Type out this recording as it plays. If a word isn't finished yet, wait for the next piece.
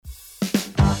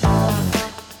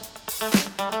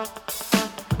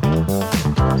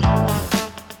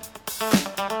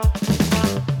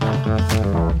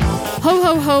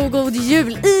och god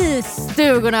jul i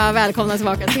stugorna. Välkomna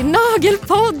tillbaka till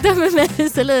Nagelpodden med mig,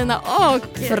 Selina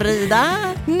och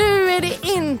Frida. Nu är det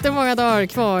inte många dagar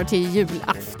kvar till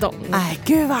julafton.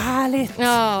 Gud vad härligt.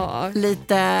 Ja.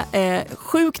 Lite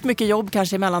sjukt mycket jobb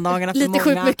kanske i mellandagarna för lite många,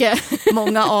 sjukt mycket.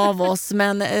 många av oss.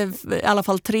 Men i alla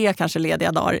fall 3 kanske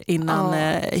lediga dagar innan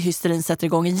hysterin sätter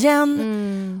igång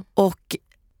igen. Och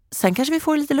sen kanske vi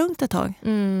får lite lugnt ett tag.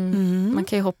 Man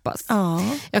kan ju hoppas. Ja.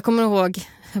 Jag kommer ihåg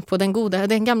på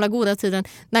den gamla goda tiden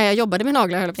när jag jobbade med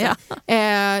naglar, höll jag på att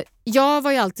säga. Jag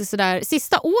var ju alltid sådär,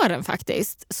 sista åren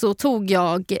faktiskt så tog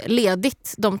jag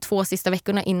ledigt de 2 sista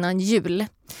veckorna innan jul.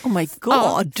 Oh my god.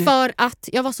 Ja, för att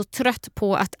jag var så trött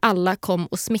på att alla kom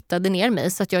och smittade ner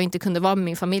mig så att jag inte kunde vara med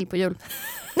min familj på jul.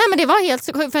 Nej, men det var helt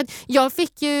så, för att jag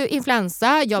fick ju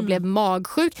influensa, jag blev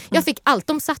magsjuk, jag fick allt,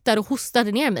 de satt där och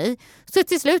hostade ner mig. Så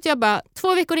till slut jag bara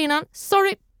 2 veckor innan,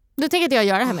 sorry, du tänker inte jag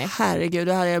göra det här med. Herregud,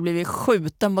 då hade jag blivit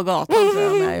skjuten på gatan tror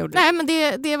jag, när jag gjorde. Nej, men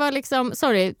det var liksom,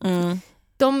 sorry.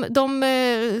 De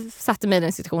satte mig i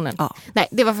den situationen. Ja. Nej,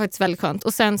 det var faktiskt väldigt skönt.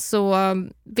 Och sen så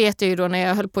vet jag ju då när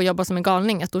jag höll på att jobba som en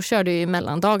galning att då körde jag ju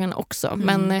mellandagen också.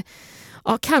 Men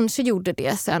kanske gjorde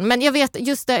det sen. Men jag vet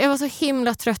just det, jag var så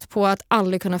himla trött på att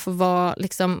aldrig kunna få vara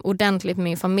liksom ordentligt med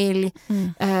min familj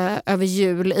över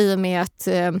jul i och med att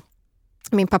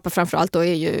min pappa framförallt då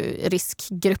är ju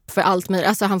riskgrupp för allt möjligt.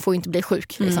 Alltså han får ju inte bli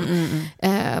sjuk liksom.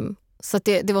 Så att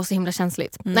det var så himla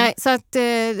känsligt. Nej, så att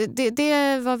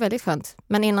det var väldigt skönt.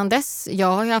 Men innan dess, jag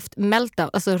har ju haft meltdown,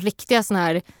 alltså riktiga såna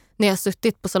här, när jag har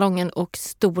suttit på salongen och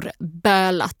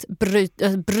storbölat,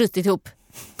 brutit ihop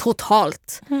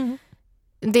totalt.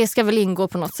 Det ska väl ingå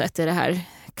på något sätt i det här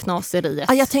knaseriet.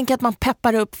 Ja, jag tänker att man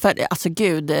peppar upp för, alltså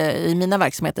gud, i mina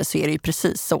verksamheter så är det ju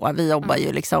precis så. Vi jobbar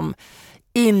ju liksom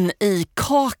in i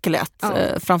kaklet,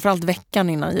 framförallt veckan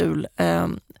innan jul.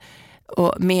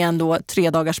 Och med ändå 3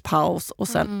 dagars paus och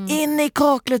sen in i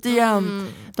kaklet igen.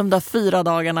 De där 4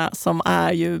 dagarna som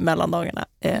är ju mellandagarna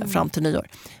fram till nyår.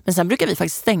 Men sen brukar vi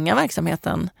faktiskt stänga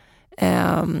verksamheten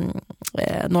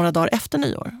några dagar efter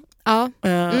nyår. Ja.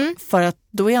 För att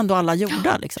då är ändå alla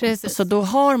gjorda. Liksom. Så då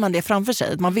har man det framför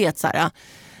sig. Man vet så här,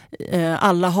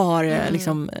 alla har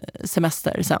liksom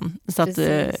semester sen. Så att,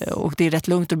 och det är rätt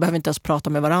lugnt och du behöver inte ens prata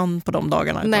med varann på de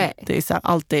dagarna. Nej. Det är så här,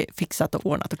 alltid fixat och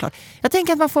ordnat och klart. Jag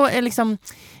tänker att man får liksom,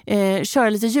 köra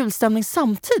lite julstämning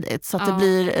samtidigt så att det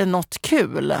blir något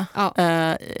kul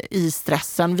i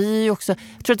stressen. Vi är ju också,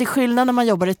 jag tror att det är skillnad när man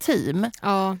jobbar i team.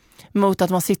 Mot att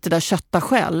man sitter där och köttar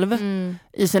själv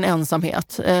i sin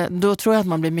ensamhet. Då tror jag att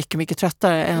man blir mycket, mycket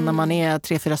tröttare än när man är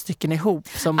 3-4 stycken ihop.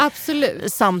 Som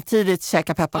absolut. Samtidigt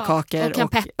käkar pepparkakor. Och kan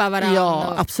peppa varandra.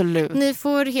 Ja, absolut. Ni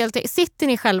får sitter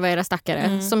ni själva era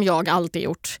stackare, som jag alltid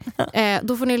gjort,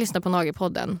 då får ni lyssna på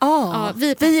Nagelpodden.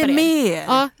 Vi är med.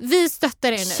 Ja, vi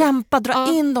stöttar er nu. Kämpa,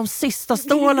 dra in de sista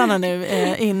stålarna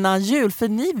nu innan jul. För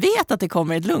ni vet att det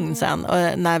kommer ett lugn sen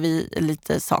när vi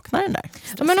lite saknar den där.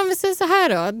 Ja, men om vi säger så här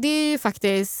då, det är ju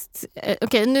faktiskt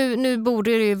okej, nu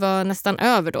borde det ju vara nästan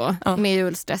över då med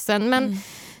julstressen, men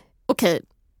okej,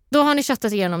 då har ni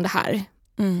köttat igenom det här.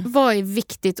 Vad är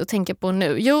viktigt att tänka på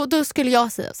nu? Jo, då skulle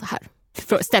jag säga så här.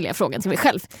 Ställer jag frågan till mig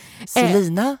själv.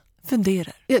 Selina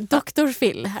funderar. Dr.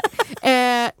 Phil här.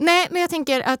 Nej, men jag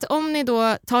tänker att om ni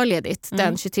då tar ledigt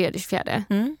den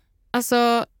 23-24,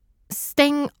 alltså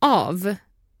stäng av.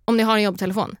 Om ni har en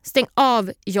jobbtelefon, stäng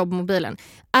av jobbmobilen.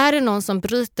 Är det någon som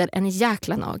bryter en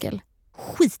jäkla nagel,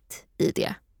 skit i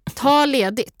det. Ta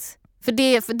ledigt. För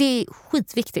det är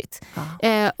skitviktigt.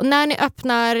 Och när ni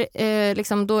öppnar,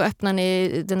 liksom, då öppnar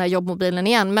ni den här jobbmobilen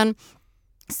igen. Men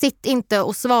sitt inte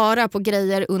och svara på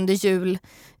grejer under jul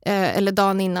eller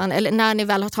dagen innan. Eller när ni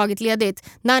väl har tagit ledigt.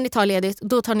 När ni tar ledigt,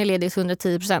 då tar ni ledigt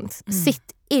 110%.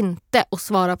 Sitt inte och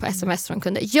svara på sms från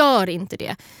kunder. Gör inte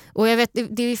det. Och jag vet,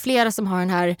 det är ju flera som har den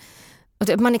här,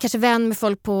 man är kanske vän med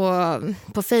folk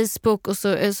på Facebook och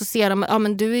så ser de,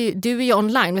 men du är ju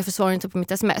online, varför svarar inte på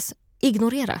mitt sms?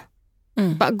 Ignorera.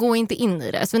 Bara gå inte in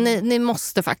i det. Så ni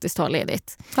måste faktiskt ta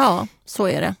ledigt. Ja, så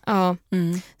är det. Ja.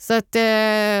 Så att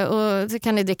och så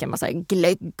kan ni dricka en massa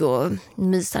glögg och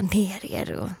mysa ner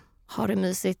er och ha det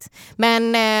mysigt.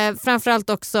 Men framförallt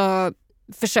också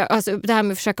alltså det här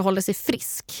med att försöka hålla sig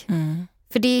frisk.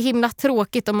 För det är himla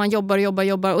tråkigt om man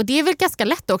jobbar. Och det är väl ganska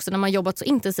lätt också när man jobbat så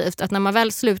intensivt att när man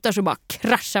väl slutar så bara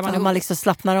kraschar man. Man liksom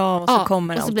slappnar av och så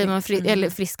kommer och så blir man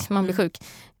frisk, man blir sjuk.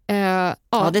 Det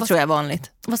tror jag är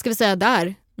vanligt. Vad ska vi säga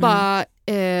där? Bara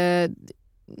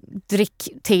drick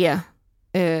te,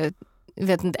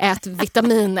 vet inte, ät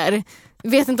vitaminer.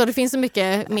 Vet inte om det finns så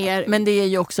mycket mer. Men det är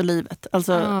ju också livet.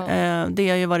 Alltså, det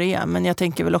är ju vad det är. Men jag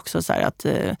tänker väl också så här att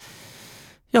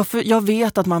jag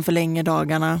vet att man förlänger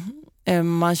dagarna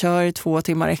man kör 2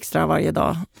 timmar extra varje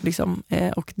dag liksom,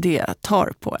 och det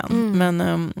tar på en.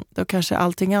 Men då kanske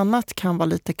allting annat kan vara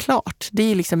lite klart. Det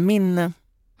är liksom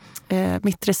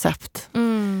mitt recept.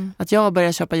 Att jag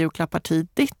börjar köpa julklappar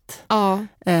tidigt.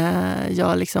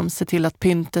 Jag liksom ser till att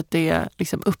pyntet är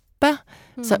liksom uppe.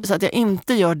 Så att jag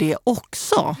inte gör det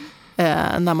också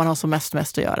när man har som mest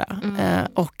att göra.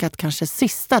 Och att kanske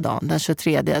sista dagen, den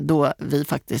 23, då vi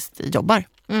faktiskt jobbar.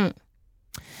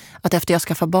 Att efter jag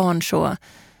skaffar barn så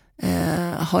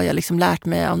har jag liksom lärt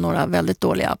mig av några väldigt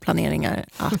dåliga planeringar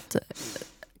att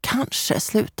kanske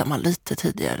slutar man lite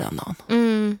tidigare den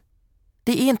dagen.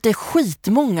 Det är inte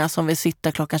skitmånga som vill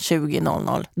sitta klockan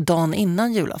 20.00 dagen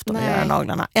innan julafton och göra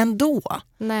naglarna ändå.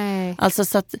 Nej. Alltså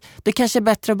så att det kanske är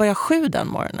bättre att börja 7 den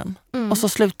morgonen och så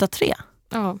sluta 3.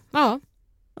 Ja.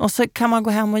 Och så kan man gå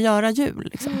hem och göra jul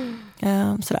liksom.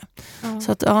 Sådär.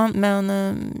 Så att men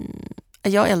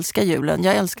jag älskar julen.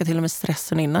 Jag älskar till och med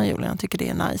stressen innan julen. Jag tycker det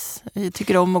är nice. Jag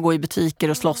tycker om att gå i butiker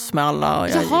och slåss med alla. Och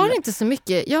jag har inte så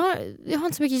mycket. Jag har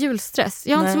inte så mycket julstress.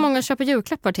 Jag har inte så många att köpa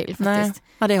julklappar till faktiskt. Nej.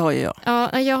 Ja, det har ju jag.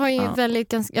 Ja, jag har ju jag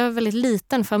har en väldigt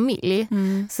liten familj.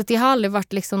 Så det har aldrig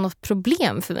varit liksom något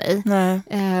problem för mig. Nej.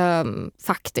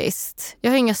 Faktiskt.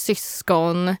 Jag har inga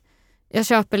syskon. Jag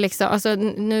köper liksom, alltså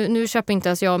nu köper inte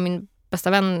ens jag och min bästa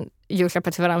vän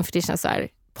julklappar till varandra för det känns så här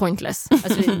pointless.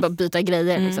 Alltså vi bara byta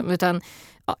grejer liksom. Utan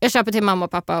jag köper till mamma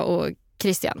och pappa och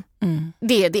Christian.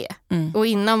 Det är det. Och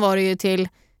innan var det ju till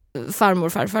farmor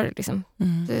och farfar liksom.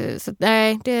 Så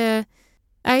nej,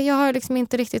 jag har liksom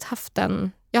inte riktigt haft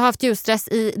den. Jag har haft julstress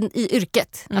i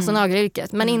yrket, alltså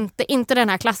nagelyrket, men inte den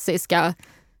här klassiska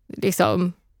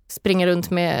liksom springa runt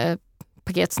med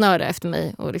paketsnöre efter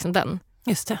mig och liksom den.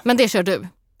 Just det. Men det kör du.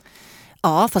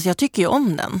 Ja, fast jag tycker ju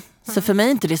om den. Så för mig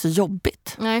är inte det så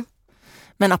jobbigt. Nej.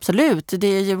 Men absolut, det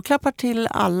är julklappar till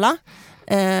alla.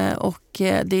 Och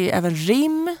det är även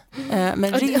rim.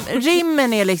 Men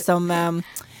rimmen är liksom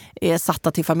är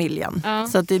satta till familjen.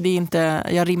 Så att det är inte,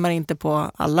 jag rimmar inte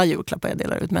på alla julklappar jag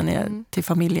delar ut. Men till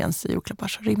familjens julklappar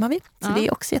så rimmar vi. Så det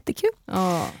är också jättekul.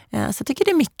 Så jag tycker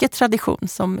det är mycket tradition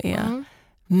som är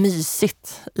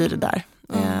mysigt i det där.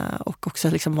 Och också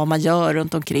liksom vad man gör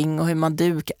runt omkring och hur man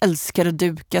dukar. Älskar att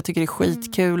duka, tycker det är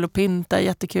skitkul och pynta är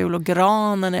jättekul och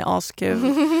granen är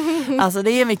askul. Alltså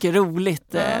det är mycket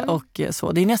roligt och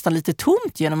så. Det är nästan lite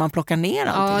tomt när man plockar ner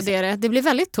allting. Ja, det är det. Det blir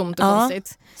väldigt tomt och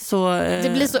konstigt. Så,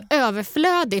 det blir så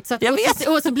överflödigt. Så att,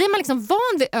 och så blir man liksom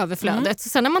van vid överflödet. Så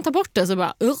sen när man tar bort det så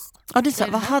bara... Ja, det är så,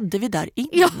 vad hade vi där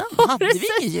innan? Hade vi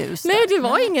inget ljus där? Nej, det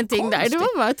var ingenting konstigt. Där. Det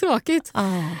var bara tråkigt.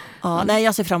 Nej,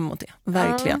 jag ser fram emot det.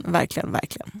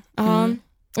 Verkligen.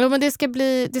 Ja, men det ska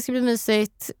bli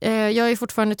mysigt. Jag är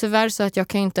fortfarande tyvärr så att jag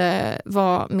kan inte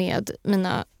vara med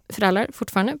mina föräldrar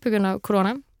fortfarande på grund av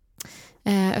corona.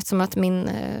 Eftersom att min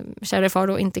kära far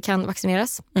då inte kan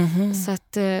vaccineras. Så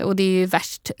att, och det är ju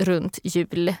värst runt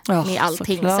jul med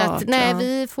allting. Såklart, så att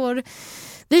nej,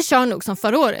 vi kör nog som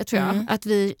förra året tror jag. Att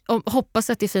vi hoppas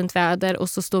att det är fint väder och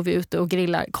så står vi ute och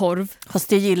grillar korv. Fast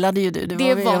det gillade ju du.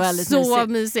 Det var väldigt så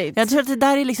mysigt. Jag tror att det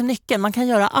där är liksom nyckeln. Man kan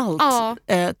göra allt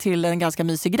till en ganska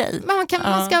mysig grej. Men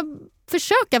man ska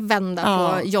försöka vända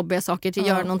på jobbiga saker till att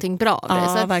göra någonting bra av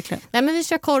det. Så verkligen. Nej, men vi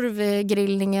kör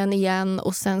korvgrillningen igen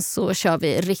och sen så kör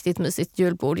vi riktigt mysigt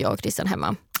julbord jag och Christian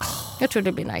hemma. Jag tror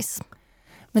det blir nice.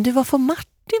 Men du, vad får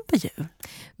Martin på jul?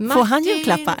 Får han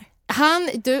julklappar?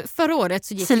 Förra året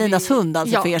så gick Selinas hund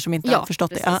alltså, för er som inte har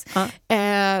förstått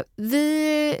det.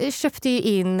 Vi köpte ju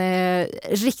in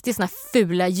riktigt såna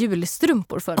fula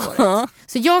julstrumpor förra året.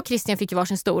 Så jag och Christian fick ju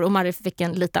varsin stor och Marie fick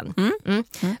en liten.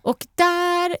 Och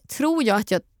där tror jag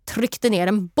att jag tryckte ner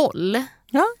en boll.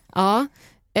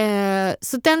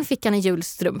 Så den fick han i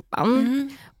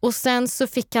julstrumpan. Och sen så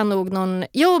fick han nog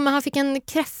men han fick en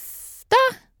kräfta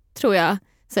tror jag,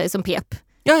 som pep.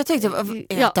 Ja, jag tänkte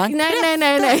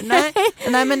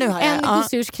nej, men nu har jag en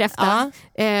gosedjurskräfta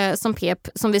som pep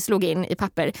som vi slog in i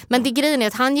papper. Men det grejen är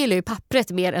att han gillar ju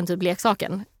pappret mer än typ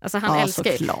leksaken. Alltså han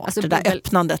älskar ju alltså, det där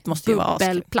öppnandet måste ju vara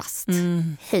bubbelplast.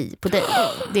 Hej på dig.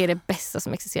 Det är det bästa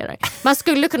som existerar. Man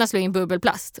skulle kunna slå in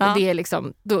bubbelplast och det är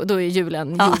liksom då är julen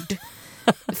gjord.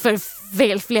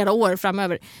 För flera år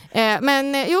framöver.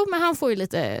 Men han får ju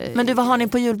lite... Men du, vad har ni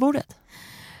på julbordet?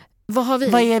 Vad har vi?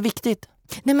 Vad är viktigt?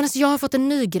 Nej, men alltså, jag har fått en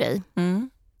ny grej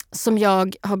som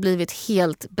jag har blivit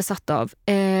helt besatt av.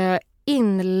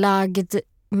 Inlagd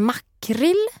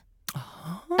makrill.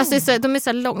 Alltså de är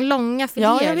så långa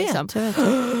filéer. Jag vet. Liksom.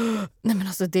 Nej, men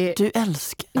alltså, du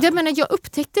älskar. Jag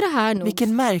upptäckte det här nog.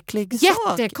 Vilken märklig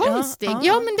sak. Jättekonstig.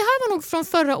 Ja, men det här var nog från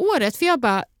förra året. För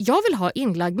jag vill ha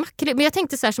inlagd makrill. Men jag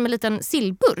tänkte så här som en liten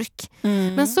sillburk.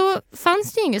 Men så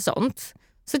fanns det ju inget sånt.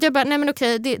 Så att jag bara, nej men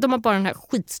okej, de har bara den här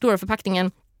skitstora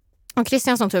förpackningen. Och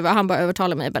Christian som tur var, han bara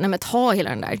övertalade mig. Nej men ta hela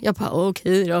den där. Jag bara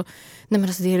okej då. Nej men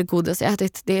alltså det är det godaste jag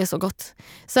ätit. Det är så gott.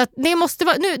 Så att det måste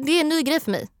vara, nu, det är en ny grej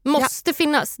för mig. Måste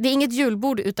finnas. Det är inget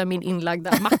julbord utan min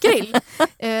inlagda makrill.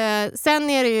 Sen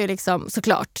är det ju liksom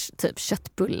såklart typ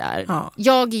köttbullar. Ja.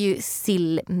 Jag är ju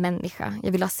sillmänniska.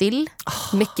 Jag vill ha sill.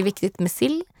 Mycket viktigt med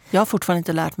sill. Jag har fortfarande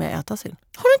inte lärt mig att äta sill.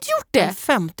 Har du inte gjort det? Jag är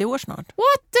 50 år snart.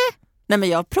 What? Nej men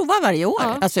jag provar varje år.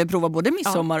 Ja. Alltså jag provar både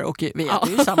midsommar och vi äter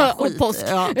ju samma skit. Och påsk.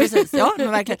 Ja, precis. Ja,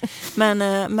 men verkligen.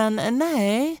 Men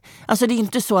nej. Alltså det är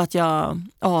inte så att jag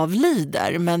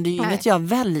avlider, men det är ju inget jag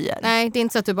väljer. Nej, det är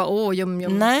inte så att du bara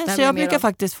yum. Nej, så jag brukar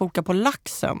faktiskt foka på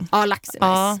laxen. Ja, laxen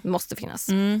måste finnas.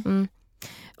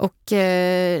 Och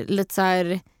lite så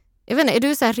här, jag vet inte, är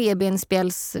du så här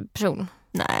revbensspjälsperson?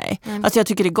 Nej, alltså jag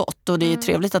tycker det är gott och det är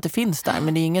trevligt att det finns där,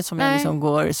 men det är inget som jag liksom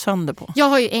går sönder på. Jag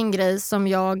har ju en grej som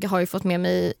jag har ju fått med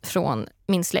mig från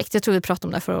min släkt. Jag tror vi pratade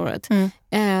om det förra året.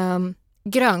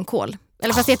 Grönkål.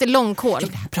 Eller fast det heter långkål.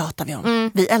 Det här pratar vi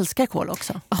om. Vi älskar kål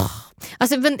också.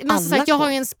 Alltså, men sagt, jag har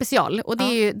ju en special och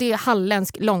det är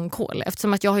halländsk långkål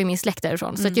eftersom att jag har ju min släkt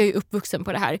därifrån så att jag är uppvuxen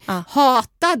på det här.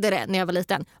 Hatade det när jag var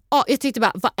liten. Jag tyckte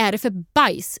bara, vad är det för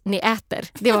bajs ni äter?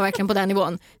 Det var verkligen på den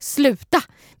nivån. Sluta!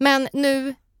 Men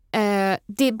nu,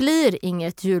 det blir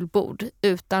inget julbord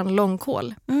utan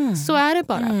långkål. Så är det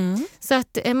bara. Så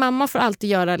att mamma får alltid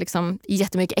göra liksom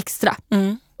jättemycket extra.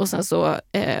 Och sen så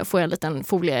får jag en liten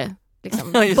folie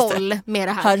liksom, boll med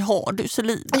det här. Här har du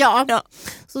Selina. Ja.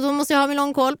 Så då måste jag ha min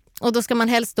långkål. Och då ska man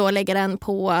helst då lägga den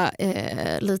på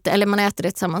lite, eller man äter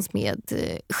det tillsammans med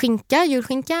skinka,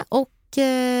 julskinka och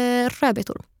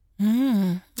rödbetor.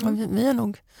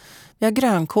 Vi har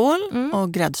grönkål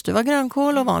och gräddstuvad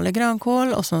grönkål och vanlig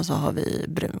grönkål och sen så har vi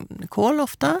brunkål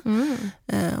ofta.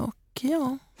 Och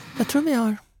jag tror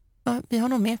vi har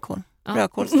nog mer kål.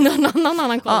 Rödkål. Någon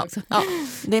annan kål också. Ja,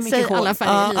 det är mycket säg kål. Alla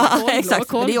färger, exakt.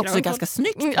 Kål, det är också ganska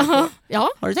snyggt. Ja.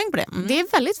 Har du tänkt på det? Det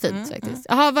är väldigt fint faktiskt.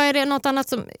 Vad är det något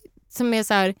annat som är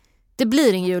så här, det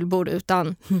blir en julbord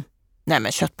utan... Nej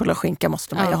men köttbullar och skinka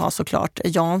måste man ju ha såklart.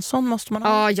 Jansson måste man ha.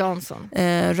 Ja, Jansson.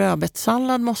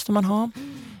 Rödbetssallad måste man ha.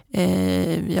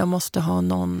 Jag måste ha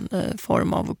någon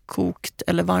form av kokt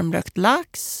eller varmrökt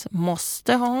lax.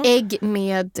 Måste ha. Ägg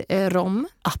med rom.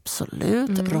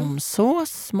 Absolut.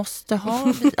 Romsås måste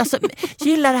ha. Alltså,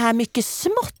 gillar det här mycket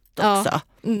smått också.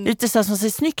 Lite så som ser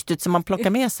snyggt ut som man plockar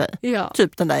med sig.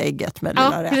 Typ den där ägget med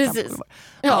lilla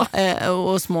rätan.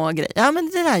 Och små grejer. Ja men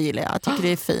det där gillar jag. Jag tycker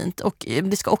det är fint. Och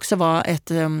det ska också vara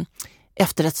ett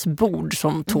efterrättsbord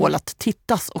som tål att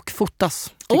tittas och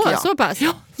fotas. Så pass?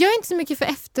 Ja. Jag är inte så mycket för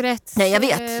efterrätts. Nej jag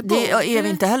vet, det är vi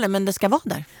inte heller men det ska vara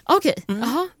där. Okej,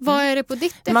 vad är det på ditt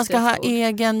efterrättsbord? Man ska ha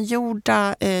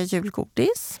egengjorda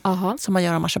julgodis som man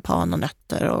gör av marsipan och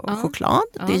nötter och choklad.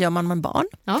 Det gör man med barn.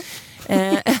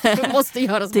 Det måste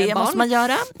göras med det barn. Måste man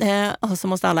göra. Och så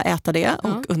måste alla äta det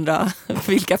och undra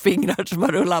vilka fingrar som har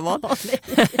rullat vad.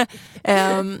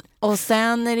 Och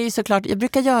sen är det ju såklart, jag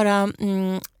brukar göra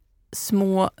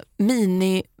små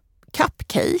mini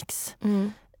cupcakes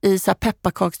i så här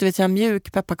pepparkaks, du vet så här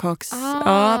mjuk pepparkaks.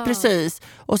 Ja, precis.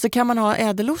 Och så kan man ha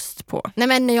ädelost på. Nej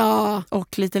men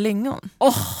och lite lingon.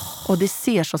 Och det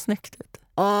ser så snyggt ut.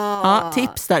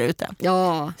 Tips där ute.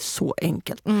 Så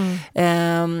enkelt.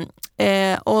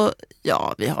 Och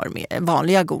vi har med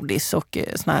vanliga godis och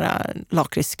såna här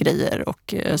lakritsgrejer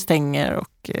och stänger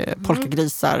och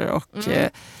polkagrisar och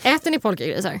Äter ni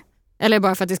polkagrisar? Eller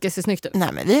bara för att det ska se snyggt ut? Nej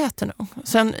men vi äter nog.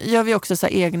 Sen gör vi också så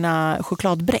här egna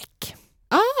chokladbräck.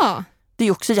 Det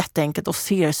är också jätteenkelt och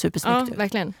ser supersnyggt ut.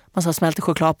 Verkligen. Man så smälter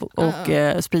choklad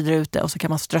och sprider ut det och så kan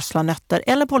man strössla nötter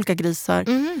eller polkagrisar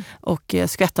och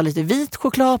skvätta lite vit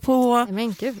choklad på.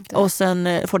 Men gud. Och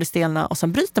sen får det stelna och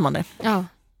sen bryter man det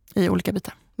i olika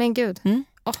bitar. Men gud.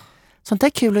 Sånt där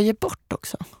är kul att ge bort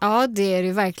också. Ja, det är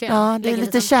det verkligen. Ja, det är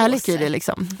lite kärlek i det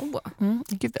liksom.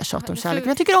 Gud, jag tjatar om kärlek. Men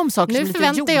jag tycker om saker som är lite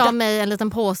gjorda. Nu förväntar jag mig en liten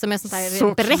påse med sånt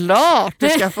här bräck. Såklart du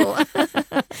ska få.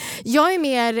 Jag är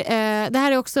mer, det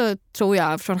här är också, tror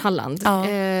jag, från Halland.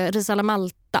 Ris alla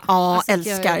Malta. Alltså,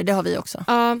 älskar. Det har vi också.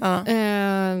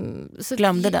 Så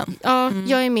glömde den.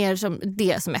 Jag är mer som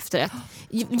det som efterrätt.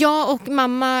 Jag och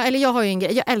mamma, eller jag har ju en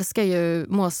grej. Jag älskar ju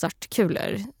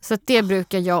Mozartkulor. Så att det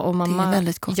brukar jag och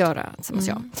mamma göra tillsammans.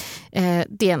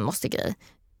 Det är en måste-grej.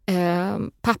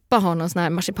 Pappa har någon sån här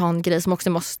marsipangrej som också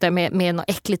måste med något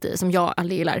äckligt i som jag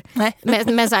aldrig gillar. Nej.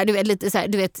 Men så här, du vet, lite så här,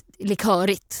 du vet,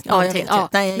 likörigt. Ja, jag vet.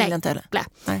 Nej, jag gillar inte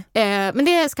heller. Men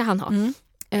det ska han ha.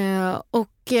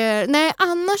 Nej,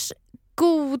 annars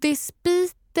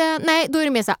godisbiten. Nej, då är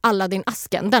det mer så här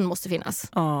Aladdin-asken. Den måste finnas.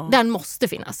 Den måste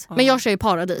finnas. Men jag kör ju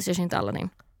Paradis, jag kör inte Aladdin.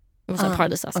 Jag måste ha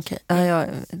Paradisask. Okej,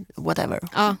 whatever.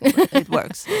 It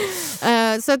works.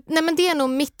 Så nej, men det är nog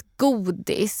mitt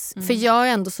godis. För jag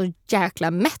är ändå så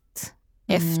jäkla mätt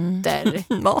efter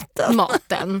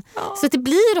maten. Så det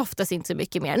blir oftast inte så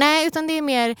mycket mer. Nej, utan det är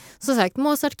mer som sagt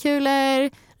Mozartkulor,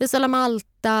 ris alla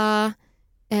Malta,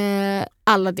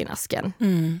 Aladdin-asken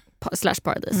 /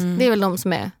 Paradis. Det är väl de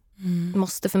som är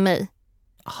måste för mig.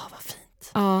 Vad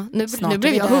fint. Ja, nu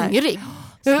blev jag hungrig.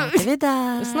 Snart är vi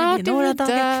där. Snart är några vi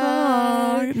dagar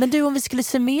kvar. Men du, om vi skulle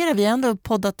summera, vi har ändå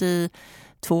poddat i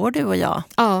 2 år, du och jag.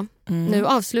 Ja, nu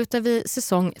avslutar vi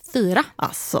säsong 4.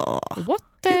 Alltså,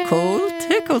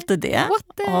 hur coolt är det?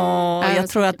 Jag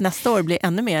tror att nästa år blir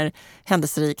ännu mer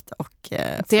händelserikt och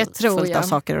fullt av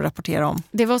saker att rapportera om.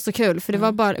 Det var så kul, för det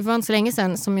var inte så länge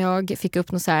sedan som jag fick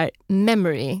upp någon så här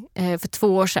memory för 2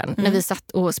 år sedan när vi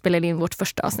satt och spelade in vårt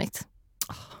första avsnitt.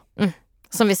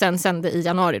 Som vi sen sände i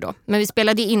januari då. Men vi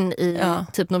spelade in i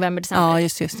typ november-december. Ja,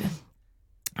 just det.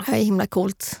 Det är himla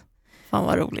coolt. Fan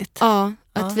vad roligt. Ja,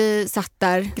 att vi satt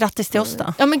där. Grattis till oss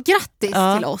då. Ja, men grattis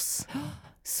till oss.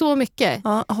 Så mycket.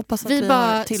 Ja, jag hoppas att vi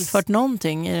har tillfört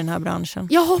någonting i den här branschen.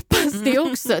 Jag hoppas det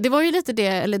också. Det var ju lite det,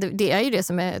 eller det är ju det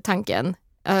som är tanken.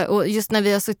 Och just när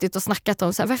vi har suttit och snackat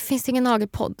om så här, varför finns det ingen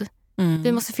nagelpodd?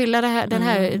 Vi måste fylla det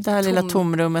här lilla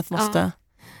tomrummet måste. Ja.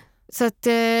 Så att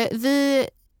vi...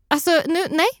 Alltså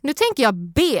nu tänker jag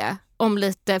be om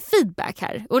lite feedback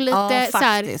här. Och lite, så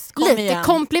här, lite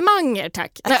komplimanger,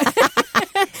 tack.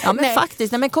 Ja, men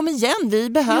faktiskt. Nej, men kom igen, vi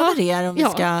behöver er om vi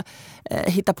ska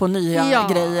hitta på nya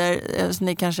grejer. Så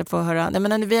ni kanske får höra. Nej,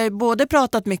 men vi har ju både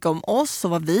pratat mycket om oss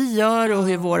och vad vi gör och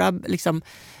hur våra liksom,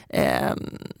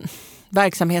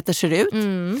 verksamheter ser ut.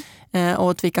 Och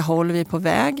åt vilka håll vi är på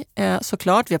väg.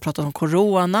 Såklart, vi har pratat om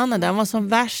coronan när den var som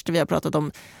värst. Vi har pratat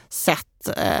om sätt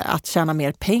att tjäna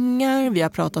mer pengar. Vi har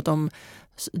pratat om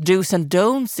do's and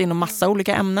don'ts inom massa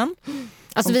olika ämnen.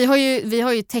 Alltså vi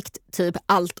har ju täckt typ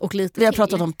allt och lite Vi har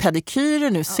pratat om pedikyrer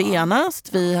nu senast.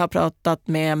 Vi har pratat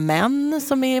med män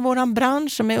som är i våran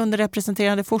bransch, som är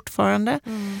underrepresenterade fortfarande.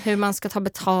 Hur man ska ta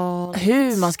betalt.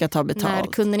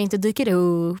 När kunden inte dyker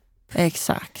upp.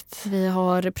 Exakt. Vi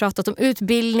har pratat om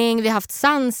utbildning, vi har haft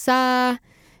Sansa,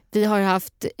 vi har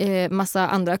haft massa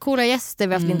andra coola gäster,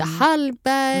 vi har haft Linda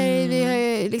Hallberg, vi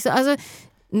har liksom, alltså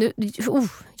nu,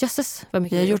 jösses vad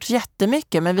mycket vi har gjort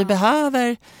jättemycket, men vi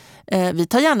behöver vi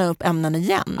tar gärna upp ämnen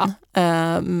igen,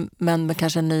 men med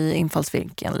kanske en ny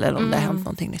infallsvinkel eller om det har hänt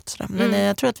någonting nytt. Men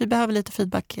jag tror att vi behöver lite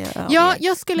feedback.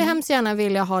 Jag skulle hemskt gärna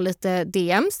vilja ha lite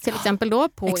DMs, till exempel då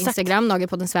på Instagram,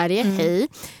 Nagelpodden Sverige, hej.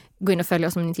 Gå in och följa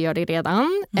oss om ni inte gör det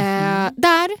redan.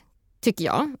 Där tycker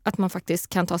jag att man faktiskt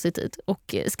kan ta sig tid och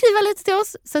skriva lite till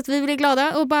oss så att vi blir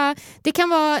glada. Och det kan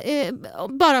vara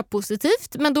bara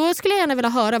positivt, men då skulle jag gärna vilja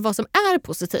höra vad som är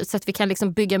positivt så att vi kan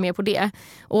liksom bygga mer på det.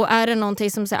 Och är det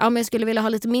någonting som säger, men jag skulle vilja ha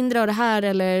lite mindre av det här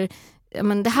eller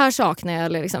men det här saknar jag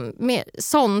eller liksom, mer,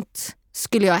 sånt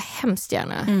skulle jag hemskt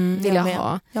gärna vilja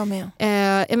ha. Jag med.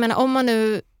 Jag menar, om man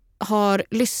nu har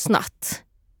lyssnat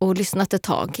ett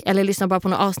tag eller lyssnat bara på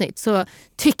några avsnitt, så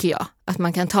tycker jag att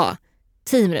man kan ta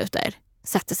 10 minuter,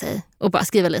 sätta sig och bara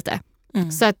skriva lite.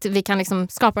 Så att vi kan liksom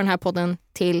skapa den här podden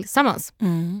tillsammans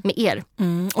med er.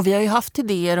 Och vi har ju haft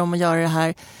idéer om att göra det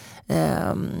här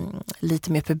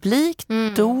lite mer publikt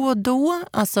då och då.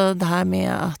 Alltså det här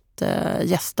med att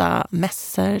gästa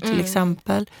mässor till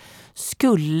exempel.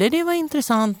 Skulle det vara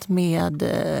intressant med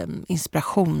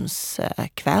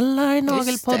inspirationskvällar i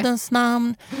Nagelpoddens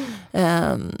namn?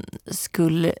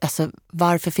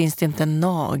 Varför finns det inte en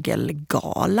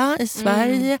nagelgala i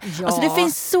Sverige? Alltså det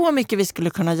finns så mycket vi skulle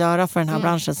kunna göra för den här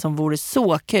branschen som vore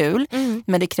så kul.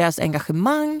 Men det krävs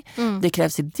engagemang, det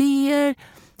krävs idéer,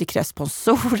 det krävs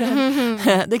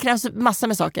sponsorer. Det krävs massor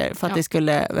med saker för att det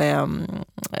skulle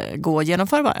gå att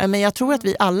genomföra. Men jag tror att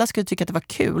vi alla skulle tycka att det var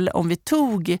kul om vi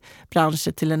tog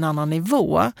branschen till en annan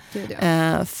nivå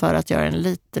för att göra den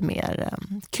lite mer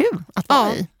kul att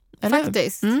vara i. Eller?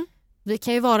 Faktiskt. Vi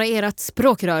kan ju vara ert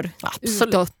språkrör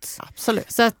utåt.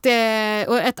 Absolut. Så att,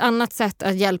 och ett annat sätt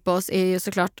att hjälpa oss är ju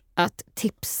såklart att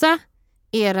tipsa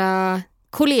era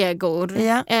kollegor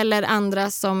eller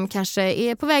andra som kanske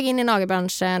är på väg in i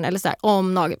nagelbranschen eller så här,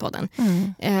 om Nagelpodden.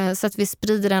 Så att vi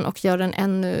sprider den och gör den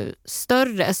ännu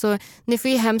större. Så ni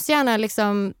får ju hemskt gärna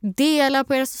liksom dela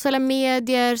på era sociala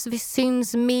medier så vi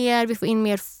syns mer, vi får in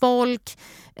mer folk.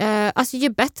 Alltså ju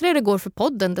bättre det går för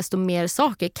podden, desto mer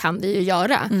saker kan vi ju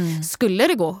göra. Skulle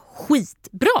det gå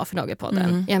skitbra för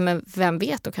Nagelpodden, ja men vem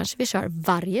vet, då kanske vi kör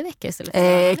varje vecka istället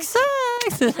för exakt.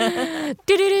 Så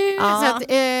att,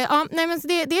 nej men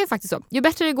det är faktiskt så. Ju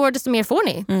bättre det går, desto mer får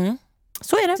ni.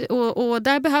 Så är det. Och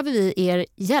där behöver vi er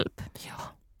hjälp.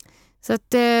 Så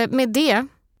att med det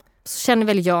så känner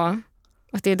väl jag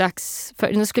att det är dags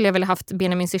för, nu skulle jag väl haft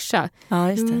Benjamin Syrsa.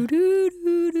 Ja, just det.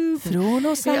 Från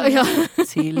oss alla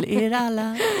till er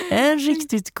alla. En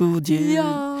riktigt god jul.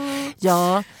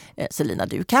 Ja, Selina,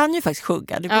 du kan ju faktiskt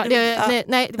sjunga.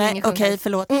 Nej, okej,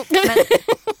 förlåt.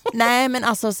 Men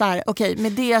alltså så här, okej,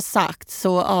 med det sagt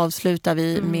så avslutar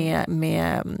vi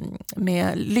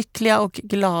med lyckliga och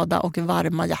glada och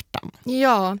varma hjärtan.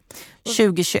 Ja.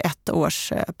 2021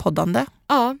 års poddande.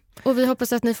 Ja, och vi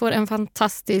hoppas att ni får en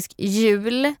fantastisk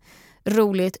jul,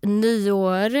 roligt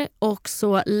nyår och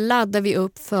så laddar vi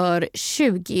upp för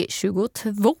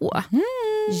 2022.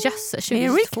 Yes,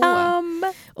 2022.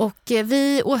 Och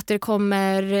vi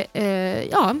återkommer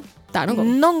där någon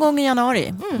gång. Någon gång i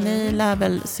januari. Ni lär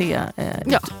väl se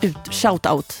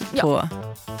shoutout på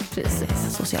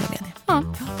sociala medier. Ja,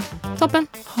 toppen.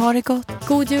 Ha det gott.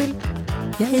 God jul.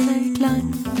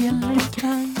 Gälleklang.